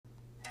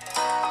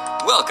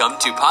Welcome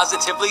to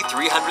Positively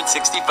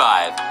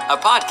 365, a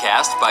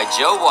podcast by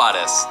Joe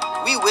Wattis.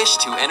 We wish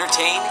to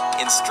entertain,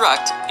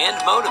 instruct, and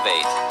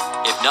motivate.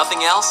 If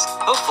nothing else,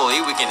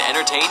 hopefully we can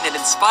entertain and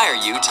inspire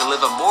you to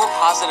live a more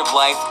positive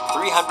life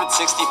 365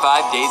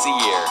 days a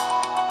year.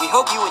 We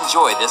hope you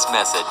enjoy this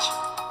message.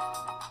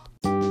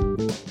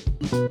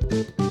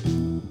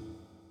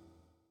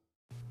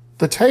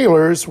 The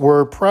Taylors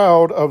were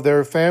proud of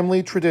their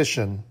family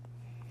tradition.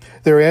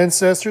 Their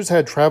ancestors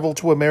had traveled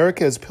to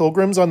America as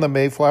pilgrims on the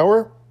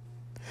Mayflower.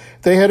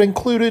 They had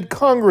included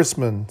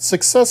congressmen,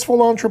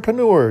 successful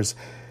entrepreneurs,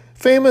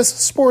 famous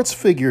sports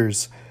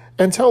figures,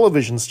 and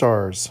television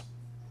stars.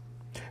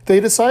 They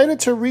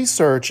decided to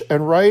research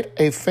and write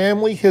a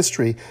family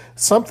history,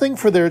 something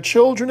for their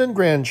children and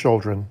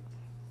grandchildren.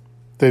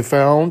 They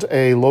found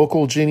a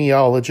local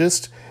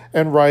genealogist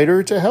and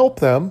writer to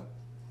help them.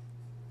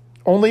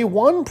 Only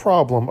one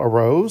problem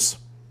arose: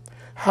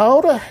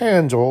 how to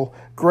handle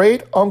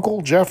Great Uncle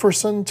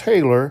Jefferson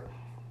Taylor,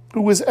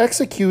 who was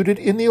executed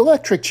in the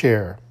electric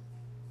chair.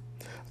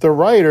 The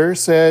writer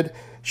said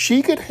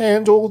she could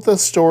handle the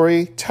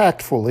story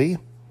tactfully.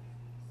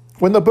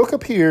 When the book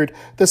appeared,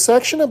 the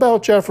section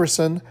about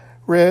Jefferson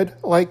read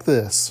like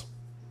this: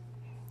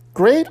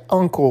 Great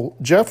Uncle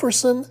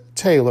Jefferson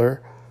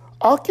Taylor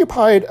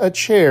occupied a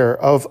chair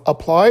of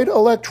applied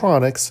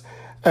electronics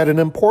at an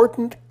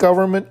important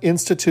government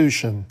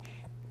institution.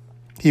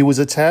 He was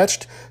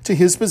attached to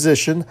his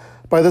position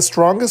by the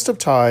strongest of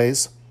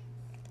ties,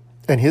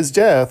 and his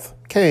death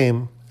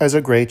came as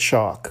a great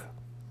shock.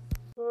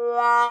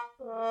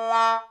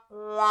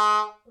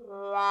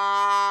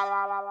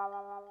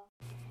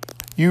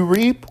 You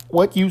reap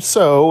what you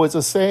sow is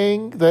a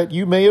saying that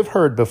you may have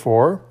heard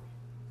before.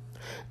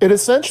 It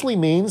essentially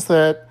means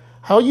that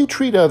how you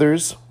treat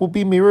others will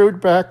be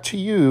mirrored back to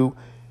you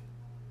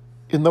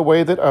in the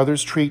way that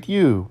others treat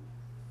you.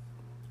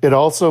 It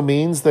also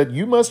means that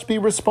you must be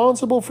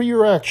responsible for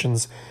your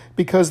actions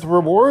because the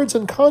rewards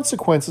and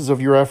consequences of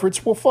your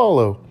efforts will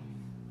follow.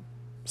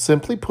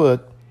 Simply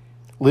put,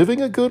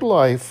 living a good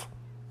life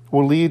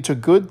will lead to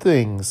good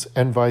things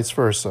and vice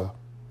versa.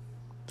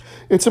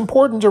 It's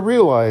important to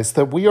realize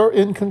that we are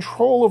in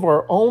control of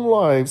our own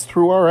lives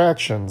through our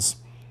actions.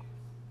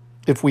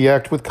 If we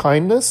act with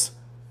kindness,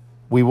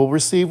 we will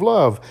receive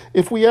love.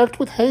 If we act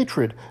with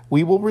hatred,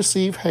 we will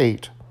receive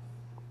hate.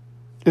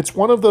 It's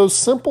one of those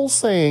simple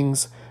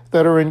sayings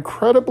that are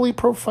incredibly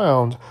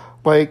profound,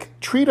 like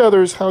treat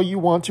others how you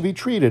want to be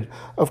treated.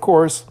 Of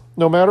course,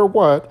 no matter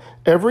what,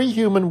 every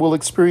human will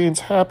experience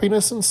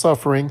happiness and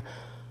suffering,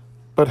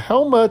 but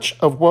how much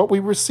of what we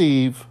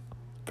receive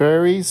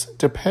varies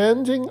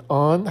depending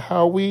on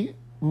how we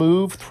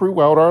move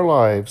throughout our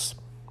lives.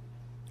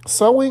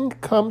 Sowing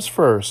comes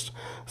first.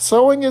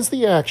 Sowing is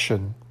the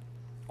action,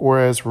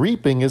 whereas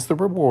reaping is the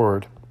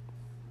reward.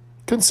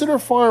 Consider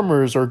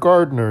farmers or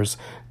gardeners.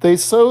 They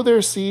sow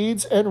their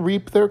seeds and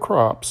reap their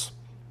crops.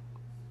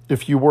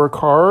 If you work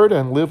hard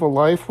and live a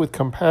life with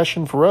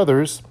compassion for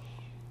others,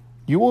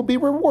 you will be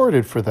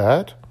rewarded for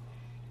that.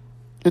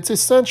 It's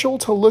essential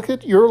to look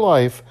at your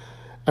life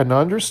and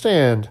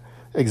understand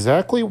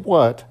exactly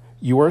what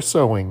you are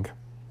sowing.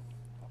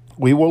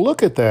 We will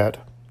look at that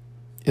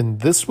in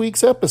this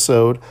week's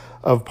episode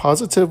of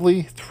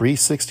Positively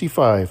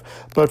 365.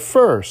 But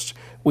first,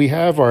 we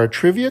have our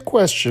trivia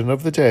question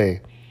of the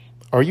day.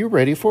 Are you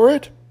ready for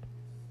it?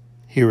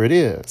 Here it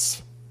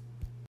is.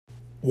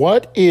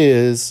 What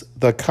is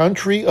the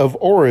country of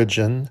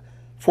origin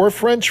for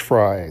French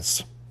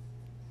fries?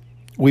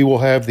 We will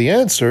have the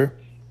answer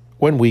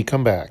when we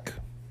come back.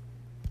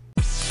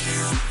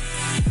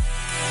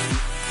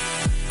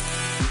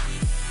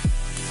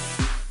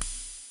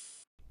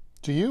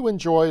 Do you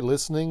enjoy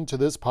listening to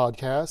this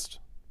podcast?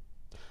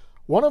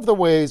 One of the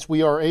ways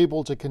we are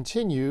able to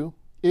continue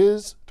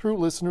is through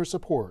listener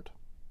support.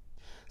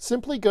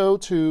 Simply go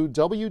to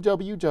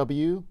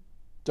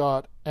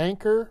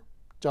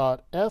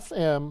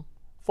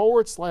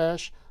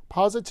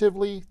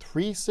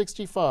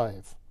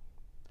www.anchor.fm/positively365.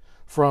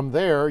 From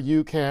there,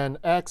 you can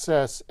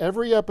access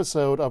every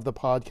episode of the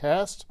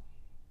podcast.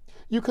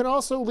 You can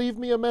also leave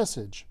me a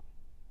message.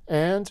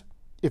 And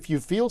if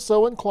you feel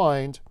so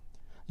inclined,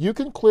 you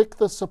can click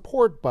the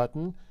support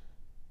button.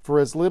 For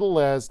as little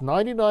as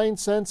 99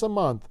 cents a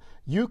month,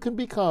 you can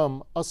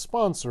become a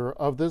sponsor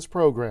of this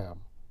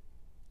program.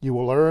 You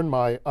will earn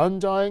my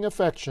undying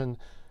affection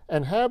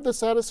and have the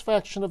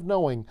satisfaction of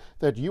knowing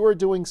that you are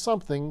doing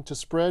something to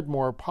spread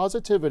more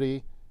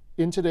positivity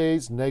in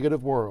today's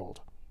negative world.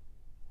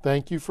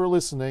 Thank you for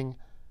listening,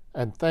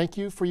 and thank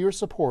you for your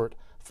support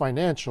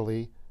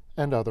financially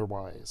and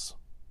otherwise.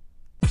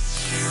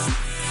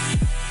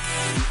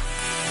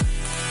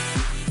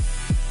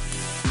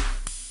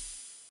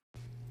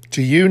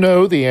 Do you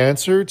know the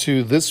answer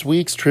to this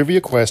week's trivia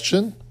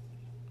question?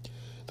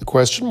 The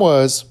question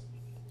was,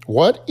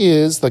 what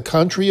is the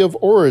country of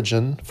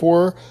origin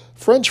for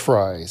French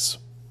fries?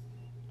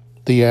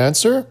 The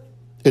answer?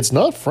 It's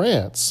not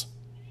France.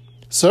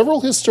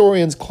 Several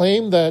historians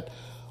claim that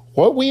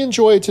what we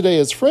enjoy today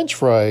as French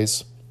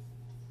fries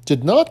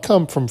did not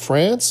come from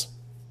France,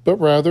 but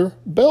rather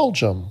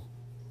Belgium.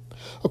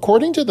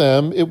 According to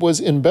them, it was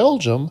in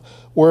Belgium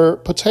where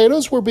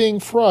potatoes were being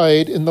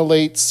fried in the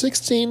late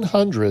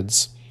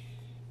 1600s.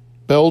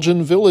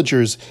 Belgian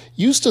villagers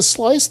used to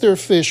slice their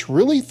fish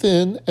really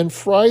thin and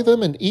fry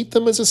them and eat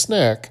them as a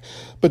snack,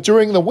 but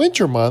during the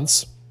winter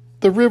months,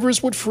 the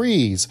rivers would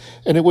freeze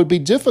and it would be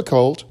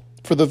difficult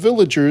for the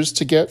villagers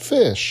to get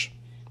fish.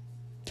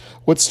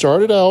 What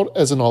started out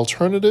as an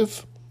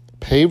alternative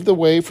paved the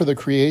way for the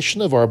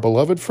creation of our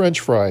beloved French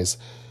fries.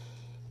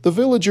 The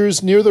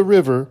villagers near the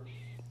river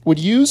would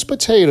use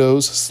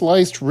potatoes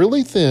sliced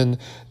really thin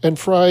and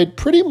fried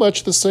pretty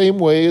much the same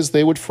way as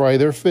they would fry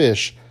their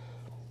fish,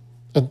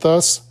 and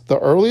thus the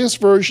earliest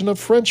version of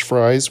French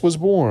fries was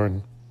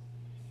born.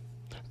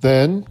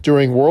 Then,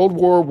 during World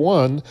War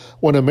I,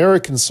 when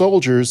American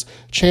soldiers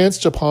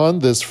chanced upon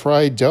this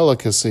fried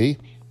delicacy,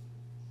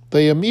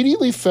 they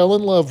immediately fell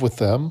in love with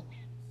them.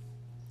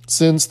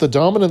 Since the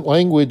dominant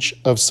language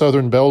of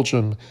southern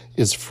Belgium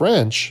is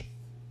French,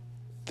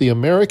 the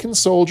American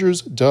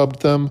soldiers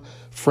dubbed them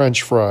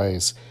French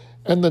fries,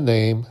 and the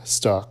name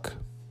stuck.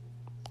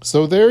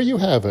 So there you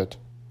have it.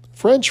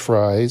 French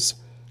fries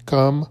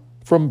come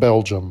from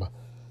Belgium.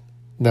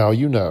 Now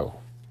you know.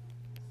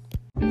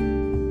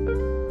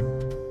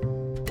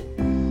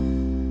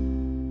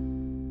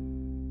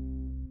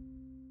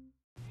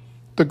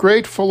 The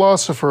great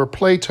philosopher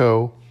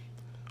Plato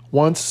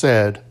once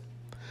said,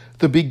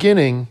 "The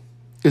beginning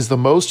is the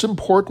most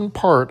important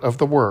part of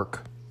the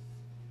work."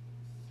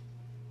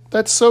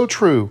 That's so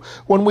true.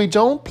 When we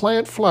don't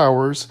plant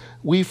flowers,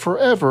 we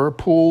forever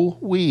pull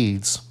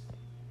weeds.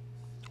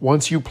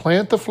 Once you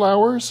plant the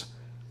flowers,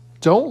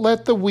 don't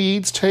let the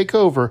weeds take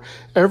over.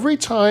 Every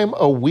time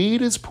a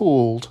weed is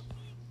pulled,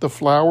 the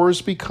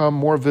flowers become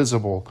more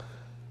visible.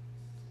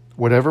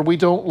 Whatever we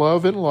don't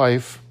love in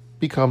life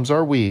becomes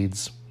our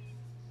weeds.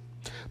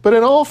 But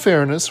in all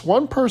fairness,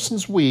 one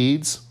person's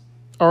weeds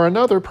are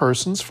another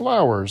person's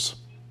flowers.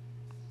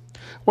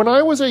 When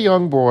I was a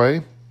young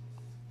boy,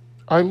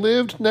 I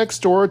lived next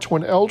door to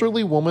an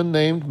elderly woman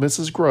named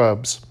Mrs.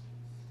 Grubbs.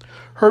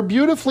 Her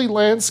beautifully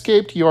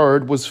landscaped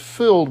yard was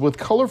filled with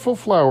colorful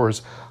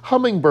flowers.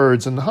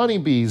 Hummingbirds and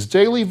honeybees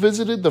daily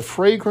visited the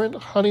fragrant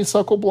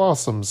honeysuckle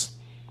blossoms.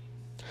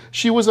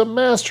 She was a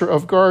master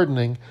of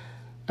gardening,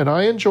 and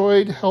I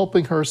enjoyed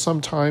helping her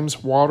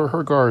sometimes water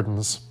her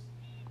gardens.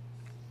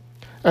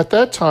 At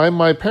that time,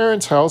 my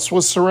parents' house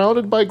was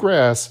surrounded by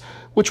grass,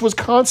 which was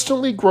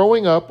constantly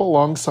growing up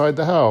alongside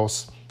the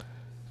house,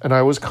 and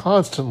I was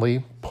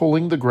constantly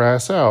pulling the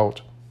grass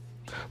out.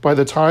 By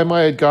the time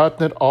I had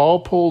gotten it all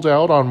pulled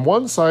out on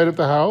one side of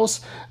the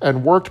house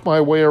and worked my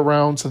way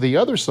around to the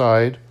other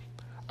side,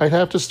 I'd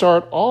have to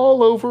start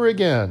all over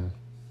again.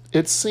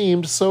 It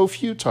seemed so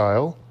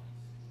futile.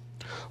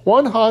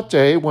 One hot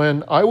day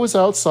when I was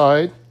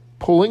outside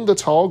pulling the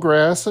tall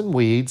grass and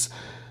weeds,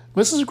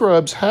 Mrs.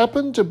 Grubbs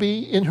happened to be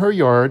in her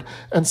yard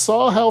and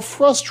saw how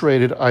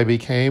frustrated I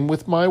became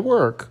with my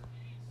work.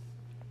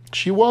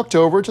 She walked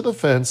over to the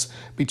fence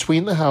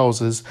between the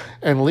houses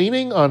and,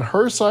 leaning on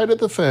her side of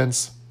the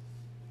fence,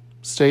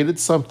 stated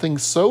something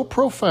so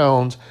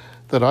profound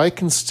that I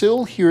can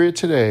still hear it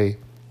today.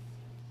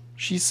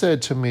 She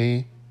said to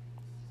me,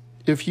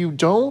 "If you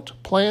don't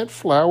plant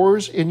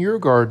flowers in your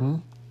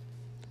garden,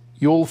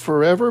 you'll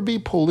forever be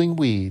pulling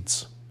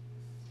weeds."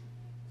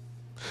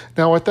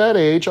 Now, at that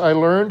age, I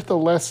learned the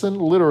lesson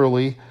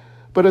literally,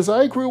 but as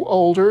I grew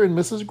older and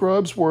Mrs.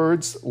 Grubbs'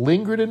 words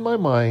lingered in my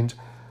mind,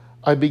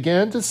 I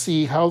began to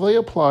see how they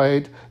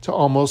applied to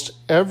almost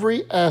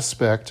every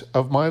aspect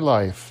of my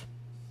life.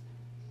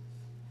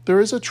 There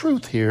is a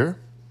truth here.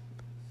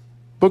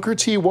 Booker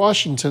T.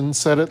 Washington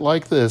said it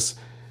like this: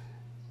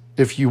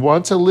 "If you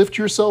want to lift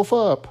yourself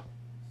up,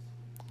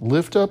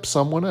 lift up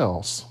someone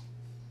else."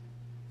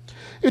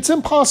 It's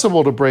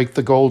impossible to break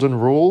the golden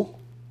rule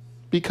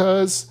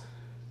because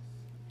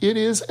it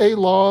is a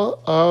law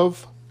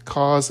of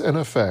cause and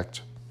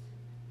effect.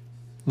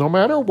 No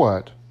matter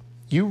what,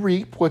 you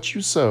reap what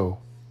you sow.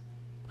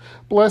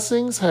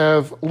 Blessings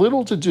have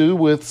little to do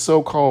with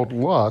so-called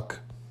luck.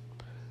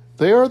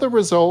 They are the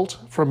result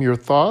from your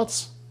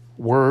thoughts,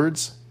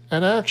 words,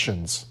 and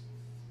actions.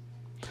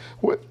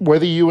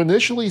 Whether you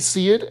initially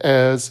see it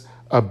as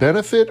a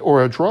benefit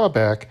or a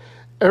drawback,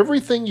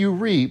 everything you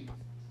reap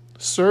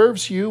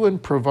serves you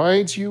and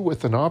provides you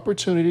with an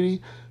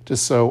opportunity to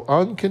sow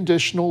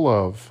unconditional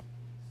love.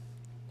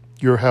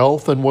 Your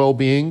health and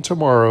well-being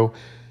tomorrow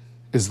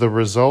is the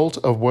result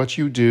of what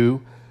you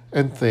do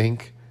and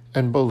think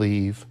and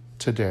believe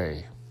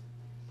today.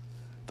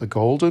 The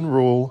golden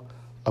rule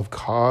of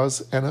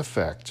cause and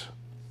effect.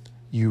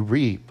 You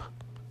reap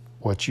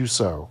what you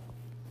sow.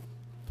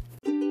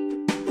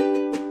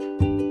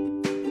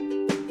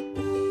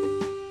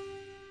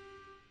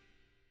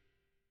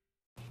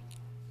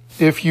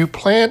 If you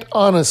plant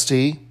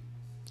honesty,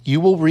 you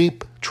will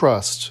reap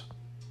trust.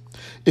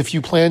 If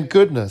you plant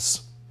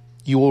goodness,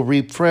 you will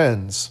reap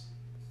friends.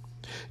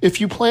 If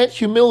you plant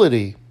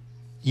humility,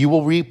 you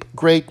will reap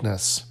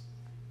greatness.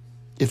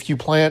 If you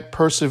plant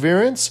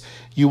perseverance,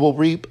 you will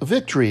reap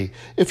victory.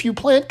 If you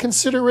plant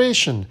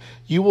consideration,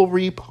 you will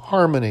reap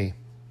harmony.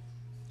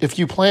 If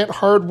you plant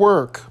hard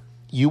work,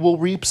 you will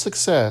reap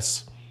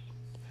success.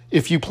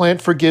 If you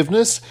plant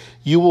forgiveness,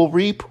 you will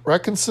reap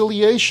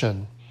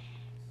reconciliation.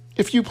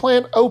 If you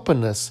plant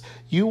openness,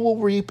 you will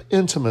reap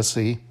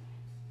intimacy.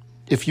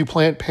 If you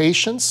plant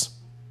patience,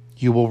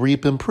 you will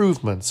reap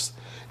improvements.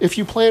 If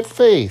you plant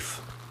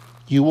faith,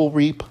 you will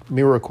reap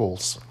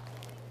miracles.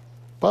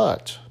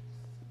 But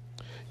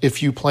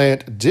if you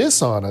plant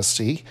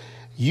dishonesty,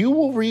 you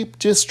will reap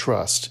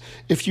distrust.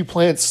 If you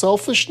plant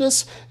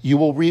selfishness, you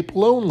will reap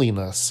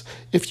loneliness.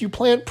 If you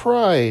plant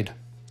pride,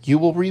 you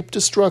will reap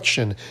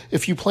destruction.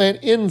 If you plant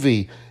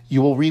envy,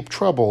 you will reap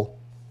trouble.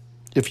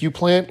 If you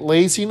plant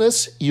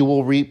laziness, you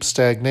will reap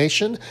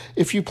stagnation.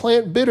 If you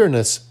plant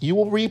bitterness, you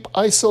will reap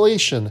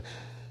isolation.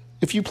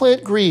 If you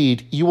plant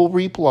greed, you will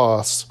reap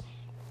loss.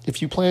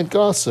 If you plant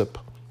gossip,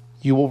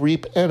 you will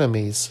reap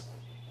enemies.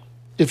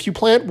 If you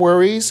plant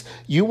worries,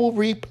 you will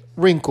reap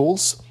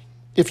wrinkles.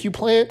 If you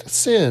plant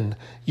sin,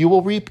 you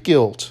will reap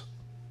guilt.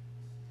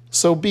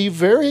 So be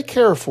very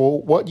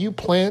careful what you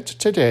plant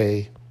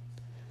today.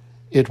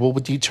 It will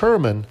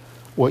determine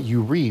what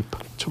you reap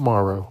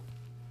tomorrow.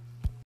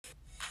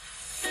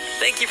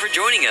 Thank you for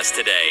joining us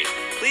today.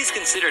 Please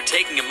consider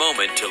taking a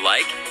moment to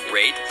like,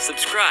 rate,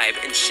 subscribe,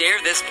 and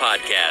share this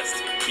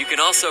podcast. You can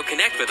also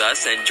connect with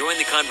us and join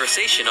the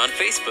conversation on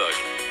Facebook.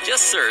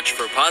 Just search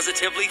for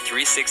Positively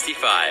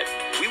 365.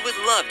 We would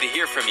love to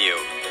hear from you.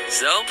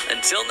 So,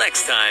 until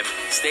next time,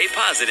 stay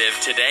positive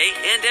today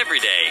and every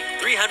day,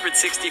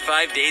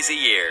 365 days a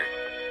year.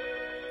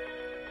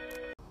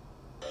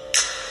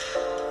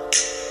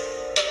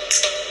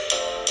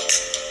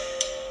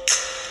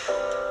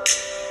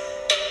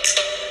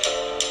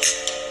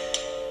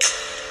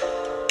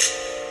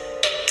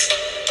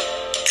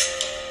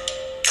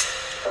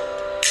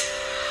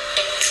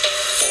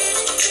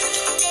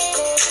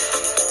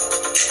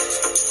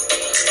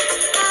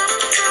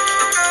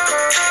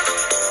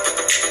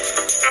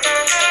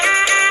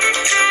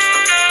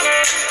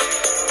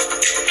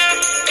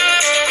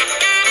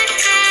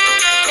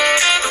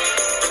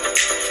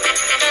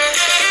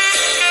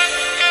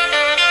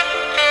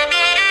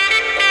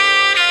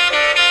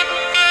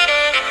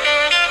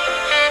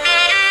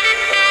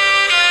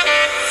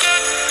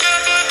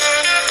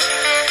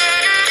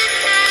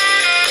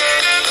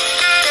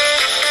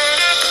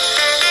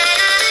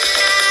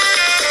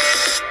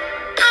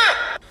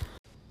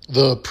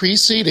 The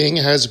preceding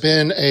has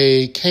been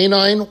a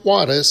Canine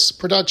Wattis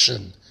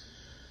production.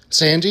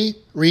 Sandy,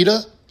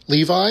 Rita,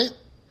 Levi,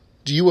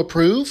 do you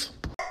approve?